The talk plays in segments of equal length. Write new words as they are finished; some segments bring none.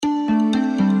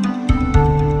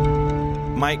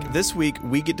Mike, this week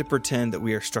we get to pretend that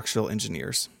we are structural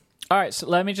engineers. All right, so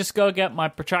let me just go get my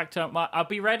protractor. I'll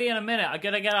be ready in a minute. I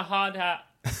gotta get a hard hat.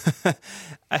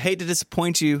 I hate to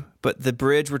disappoint you, but the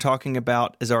bridge we're talking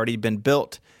about has already been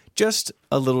built, just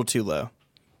a little too low.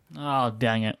 Oh,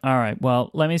 dang it. All right, well,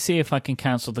 let me see if I can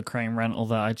cancel the crane rental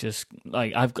that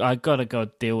I've got to go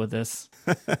deal with this.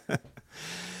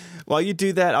 While you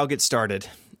do that, I'll get started.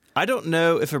 I don't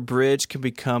know if a bridge can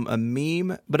become a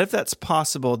meme, but if that's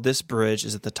possible, this bridge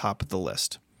is at the top of the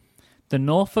list. The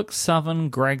Norfolk Southern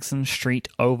Gregson Street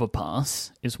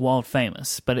Overpass is world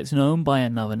famous, but it's known by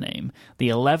another name, the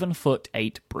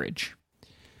 11'8" bridge.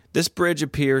 This bridge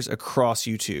appears across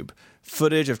YouTube.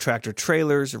 Footage of tractor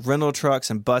trailers, rental trucks,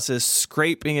 and buses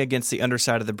scraping against the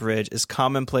underside of the bridge is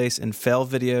commonplace in fail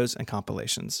videos and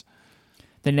compilations.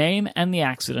 The name and the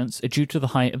accidents are due to the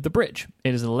height of the bridge.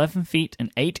 It is 11 feet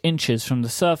and 8 inches from the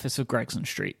surface of Gregson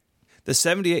Street. The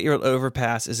 78-year-old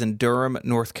overpass is in Durham,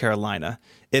 North Carolina.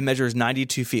 It measures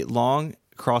 92 feet long,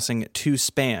 crossing 2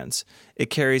 spans.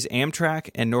 It carries Amtrak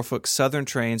and Norfolk Southern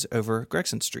trains over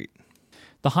Gregson Street.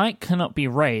 The height cannot be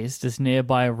raised as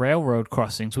nearby railroad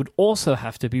crossings would also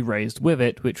have to be raised with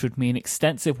it, which would mean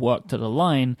extensive work to the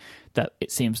line that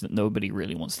it seems that nobody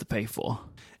really wants to pay for.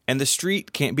 And the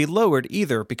street can't be lowered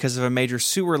either because of a major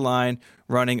sewer line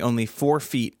running only 4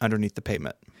 feet underneath the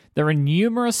pavement. There are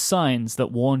numerous signs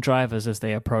that warn drivers as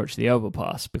they approach the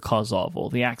overpass because of all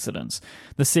the accidents.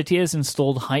 The city has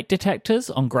installed height detectors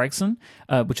on Gregson,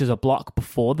 which is a block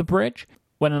before the bridge.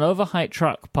 When an overheight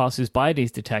truck passes by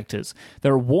these detectors,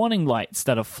 there are warning lights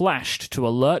that are flashed to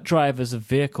alert drivers of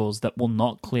vehicles that will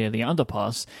not clear the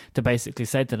underpass to basically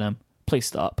say to them, please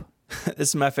stop. This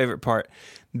is my favorite part.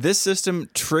 This system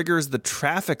triggers the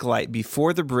traffic light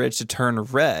before the bridge to turn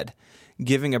red,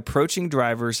 giving approaching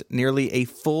drivers nearly a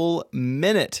full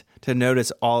minute to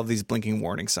notice all of these blinking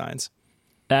warning signs.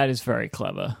 That is very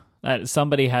clever.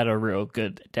 Somebody had a real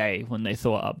good day when they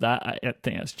thought up that. I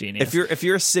think that's genius. If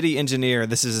you're a city engineer,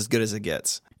 this is as good as it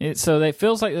gets. So it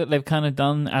feels like that they've kind of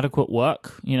done adequate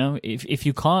work. You know, if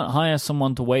you can't hire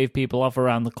someone to wave people off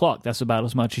around the clock, that's about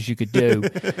as much as you could do.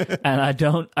 And I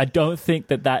don't think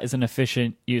that is an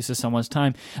efficient use of someone's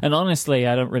time. And honestly,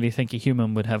 I don't really think a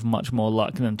human would have much more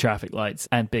luck than traffic lights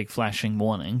and big flashing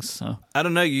warnings. So I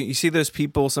don't know. You see those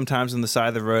people sometimes on the side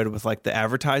of the road with like the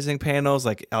advertising panels,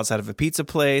 like outside of a pizza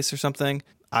place or something.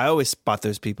 I always spot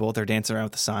those people. They're dancing around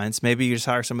with the signs. Maybe you just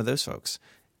hire some of those folks.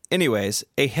 Anyways,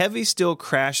 a heavy steel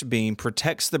crash beam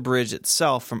protects the bridge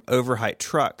itself from overheight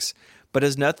trucks, but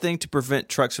does nothing to prevent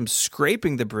trucks from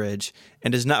scraping the bridge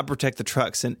and does not protect the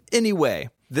trucks in any way.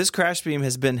 This crash beam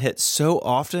has been hit so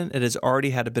often it has already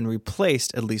had to been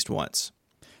replaced at least once.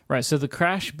 Right, so the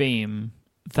crash beam,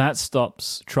 that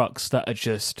stops trucks that are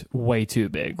just way too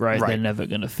big, right? They're never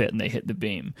going to fit and they hit the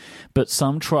beam. But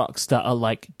some trucks that are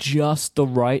like just the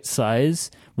right size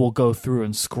will go through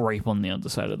and scrape on the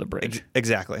underside of the bridge.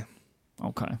 Exactly.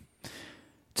 Okay.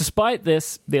 Despite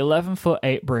this, the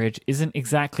 11'8" bridge isn't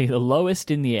exactly the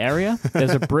lowest in the area.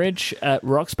 There's a bridge at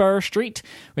Roxborough Street,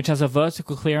 which has a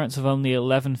vertical clearance of only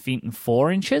 11 feet and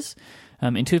 4 inches.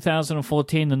 In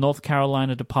 2014, the North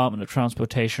Carolina Department of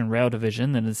Transportation Rail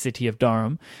Division and the city of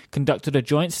Durham conducted a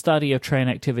joint study of train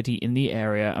activity in the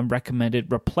area and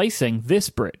recommended replacing this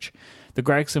bridge. The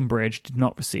Gregson Bridge did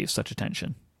not receive such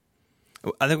attention.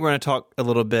 I think we're going to talk a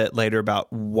little bit later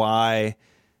about why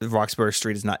Roxborough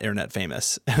Street is not internet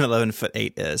famous and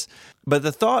 11'8" is. But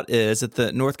the thought is that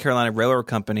the North Carolina Railroad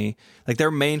Company, like their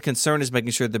main concern is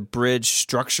making sure the bridge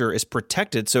structure is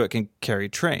protected so it can carry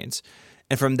trains.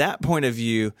 And from that point of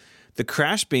view, the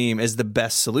crash beam is the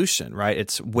best solution, right?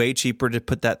 It's way cheaper to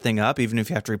put that thing up, even if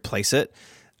you have to replace it.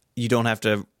 You don't have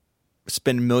to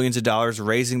spend millions of dollars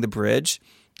raising the bridge.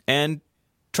 And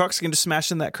trucks can just smash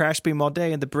in that crash beam all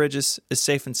day, and the bridge is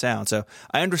safe and sound. So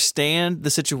I understand the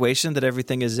situation that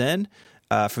everything is in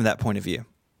from that point of view.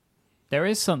 There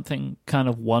is something kind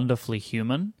of wonderfully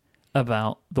human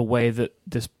about the way that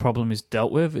this problem is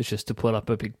dealt with. It's just to put up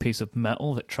a big piece of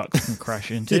metal that trucks can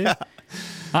crash into. Yeah.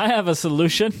 I have a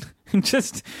solution.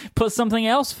 Just put something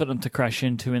else for them to crash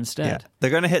into instead. Yeah. They're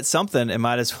going to hit something. It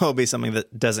might as well be something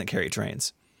that doesn't carry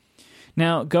trains.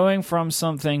 Now, going from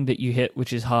something that you hit,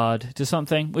 which is hard, to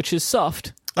something which is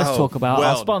soft, let's talk about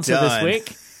our sponsor this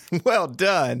week. Well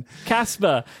done.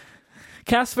 Casper.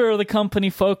 Casper are the company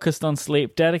focused on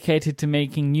sleep, dedicated to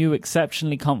making you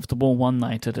exceptionally comfortable one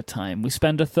night at a time. We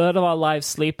spend a third of our lives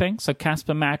sleeping, so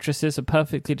Casper mattresses are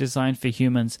perfectly designed for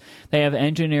humans. They have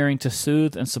engineering to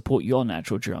soothe and support your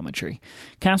natural geometry.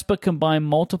 Casper combine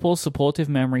multiple supportive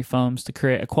memory foams to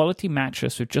create a quality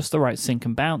mattress with just the right sink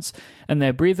and bounce, and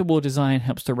their breathable design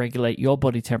helps to regulate your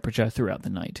body temperature throughout the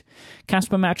night.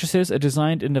 Casper mattresses are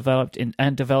designed and developed in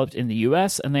the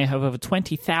US, and they have over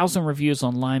 20,000 reviews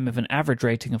online with an average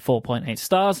rating of 4.8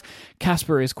 stars.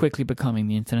 Casper is quickly becoming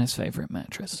the internet's favorite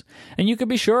mattress. And you can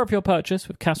be sure of your purchase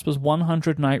with Casper's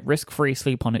 100-night risk-free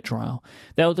sleep on it trial.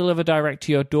 They'll deliver direct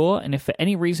to your door, and if for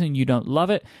any reason you don't love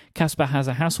it, Casper has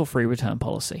a hassle-free return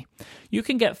policy. You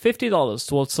can get $50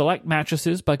 towards select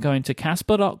mattresses by going to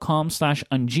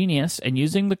casper.com/ungenius and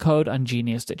using the code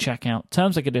ungenius at checkout.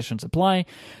 Terms and conditions apply.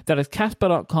 That is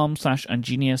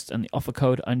casper.com/ungenius and the offer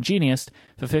code ungenius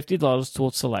for $50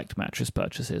 towards select mattress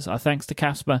purchases. Our thanks to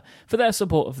Casper for their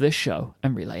support of this show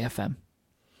and Relay FM.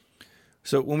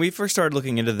 So when we first started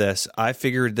looking into this, I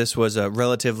figured this was a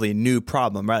relatively new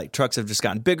problem, right? Like trucks have just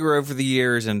gotten bigger over the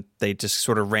years, and they just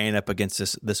sort of ran up against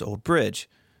this old bridge.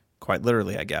 Quite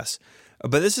literally, I guess.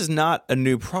 But this is not a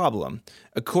new problem.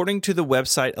 According to the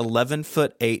website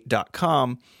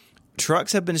 11foot8.com,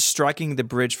 trucks have been striking the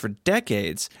bridge for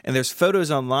decades, and there's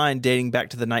photos online dating back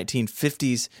to the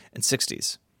 1950s and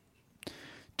 60s.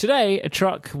 Today, a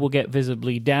truck will get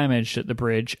visibly damaged at the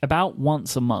bridge about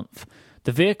once a month.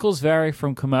 The vehicles vary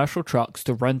from commercial trucks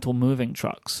to rental moving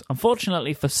trucks.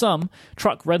 Unfortunately for some,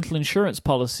 truck rental insurance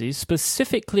policies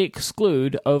specifically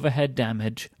exclude overhead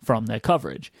damage from their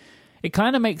coverage. It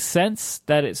kind of makes sense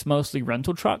that it's mostly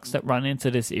rental trucks that run into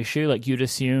this issue. Like, you'd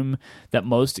assume that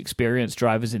most experienced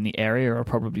drivers in the area are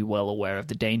probably well aware of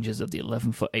the dangers of the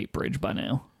 11-foot-8 bridge by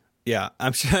now. Yeah,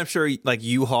 I'm sure like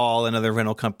U-Haul and other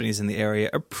rental companies in the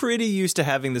area are pretty used to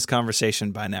having this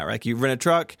conversation by now, right? Like, you rent a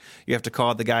truck, you have to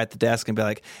call the guy at the desk and be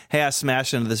like, hey, I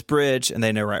smashed into this bridge, and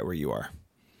they know right where you are.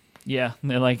 Yeah,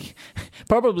 they're like,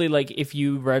 probably like if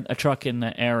you rent a truck in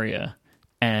that area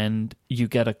and you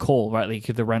get a call, right? Like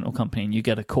the rental company, and you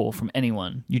get a call from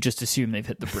anyone, you just assume they've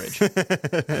hit the bridge.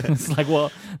 It's like,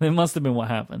 well, that must have been what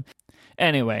happened.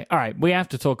 Anyway, all right, we have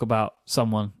to talk about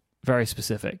someone very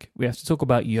specific. We have to talk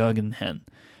about Jürgen Henn.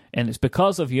 And it's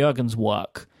because of Jürgen's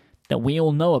work that we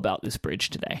all know about this bridge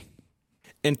today.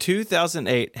 In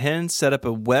 2008, Henn set up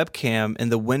a webcam in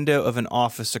the window of an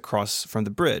office across from the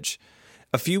bridge.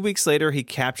 A few weeks later, he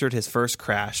captured his first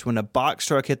crash when a box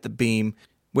truck hit the beam,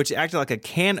 which acted like a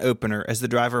can opener as the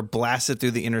driver blasted through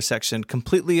the intersection,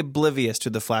 completely oblivious to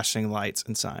the flashing lights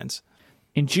and signs.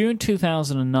 In June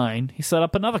 2009, he set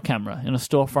up another camera in a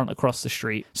storefront across the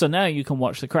street, so now you can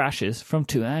watch the crashes from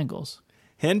two angles.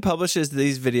 Henn publishes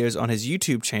these videos on his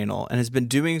YouTube channel and has been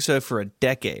doing so for a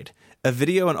decade. A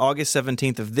video on August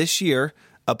 17th of this year,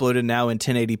 uploaded now in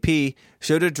 1080p,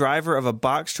 showed a driver of a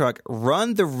box truck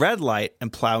run the red light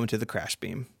and plow into the crash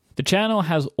beam. The channel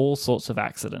has all sorts of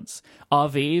accidents.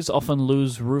 RVs often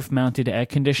lose roof-mounted air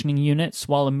conditioning units,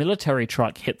 while a military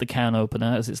truck hit the can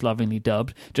opener, as it's lovingly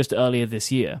dubbed, just earlier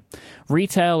this year.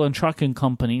 Retail and trucking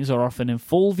companies are often in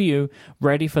full view,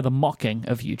 ready for the mocking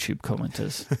of YouTube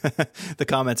commenters. The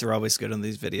comments are always good on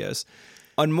these videos.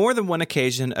 On more than one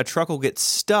occasion, a truck will get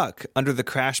stuck under the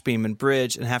crash beam and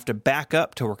bridge and have to back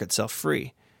up to work itself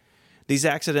free. These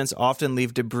accidents often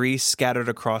leave debris scattered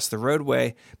across the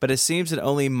roadway, but it seems that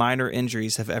only minor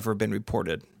injuries have ever been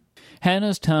reported. Henn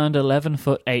has turned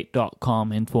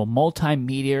 11foot8.com into a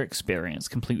multimedia experience,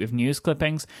 complete with news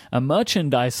clippings, a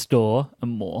merchandise store,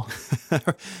 and more.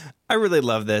 I really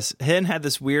love this. Henn had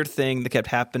this weird thing that kept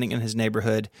happening in his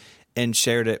neighborhood and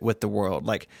shared it with the world.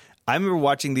 Like, I remember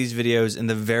watching these videos in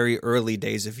the very early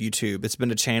days of YouTube. It's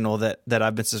been a channel that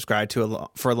I've been subscribed to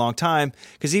for a long time,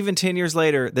 because even 10 years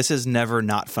later, this is never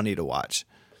not funny to watch.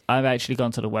 I've actually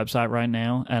gone to the website right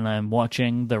now, and I'm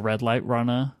watching the red light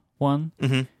runner one.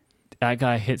 Mm-hmm. That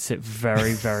guy hits it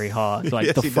very, very hard. Like,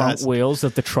 yes, the front wheels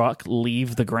of the truck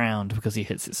leave the ground because he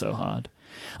hits it so hard.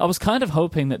 I was kind of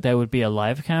hoping that there would be a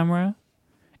live camera,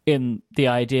 in the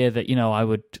idea that, you know, I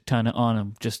would turn it on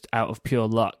and just out of pure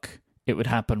luck, it would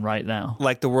happen right now.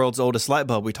 Like the world's oldest light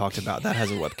bulb we talked about. That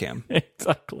has a webcam.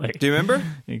 Exactly. Do you remember?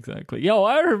 Exactly. Yo,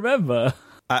 I remember.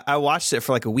 I watched it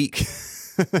for like a week.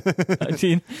 I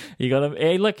mean, you gotta,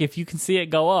 hey, look, if you can see it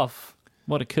go off,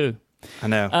 what a coup. I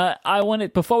know.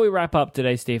 Before we wrap up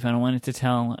today, Stephen, I wanted to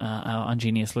tell our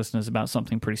Ungenius listeners about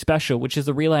something pretty special, which is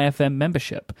the Relay FM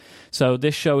membership. So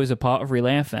this show is a part of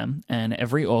Relay FM, and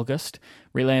every August,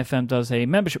 Relay FM does a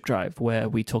membership drive where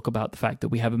we talk about the fact that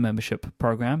we have a membership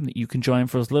program that you can join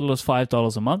for as little as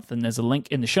 $5 a month, and there's a link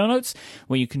in the show notes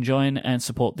where you can join and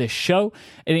support this show.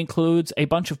 It includes a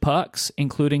bunch of perks,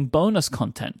 including bonus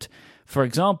content. For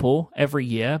example, every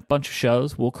year, a bunch of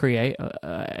shows will create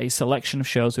a selection of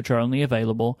shows which are only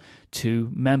available to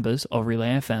members of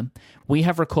Relay FM. We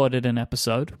have recorded an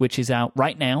episode, which is out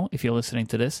right now, if you're listening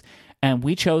to this, and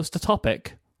we chose the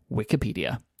topic,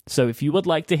 Wikipedia. So if you would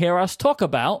like to hear us talk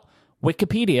about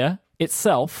Wikipedia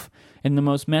itself in the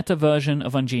most meta version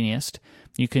of Ungeniused,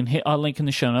 you can hit our link in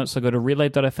the show notes. So go to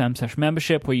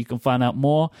relay.fm/membership where you can find out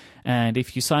more. And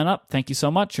if you sign up, thank you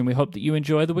so much, and we hope that you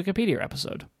enjoy the Wikipedia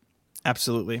episode.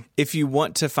 Absolutely. If you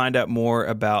want to find out more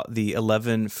about the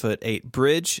 11'8"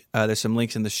 bridge, there's some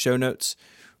links in the show notes,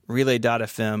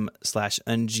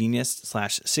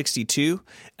 relay.fm/ungeniused/62.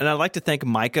 And I'd like to thank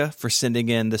Micah for sending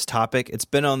in this topic. It's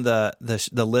been on the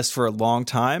list for a long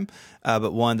time,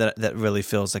 but one that really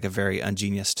feels like a very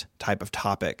Ungeniused type of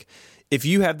topic. If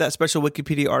you have that special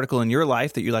Wikipedia article in your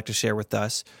life that you'd like to share with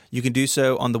us, you can do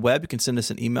so on the web. You can send us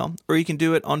an email, or you can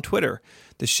do it on Twitter.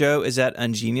 The show is at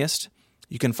Ungeniused.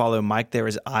 You can follow Mike there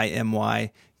as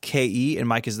IMYKE, and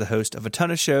Mike is the host of a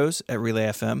ton of shows at Relay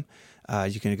FM.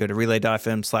 You can go to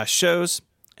relay.fm/shows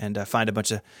and find a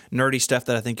bunch of nerdy stuff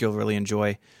that I think you'll really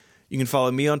enjoy. You can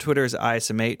follow me on Twitter as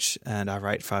ISMH, and I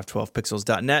write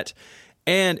 512pixels.net.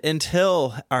 And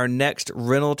until our next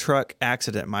rental truck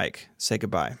accident, Mike, say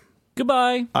goodbye.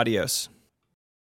 Goodbye. Adios.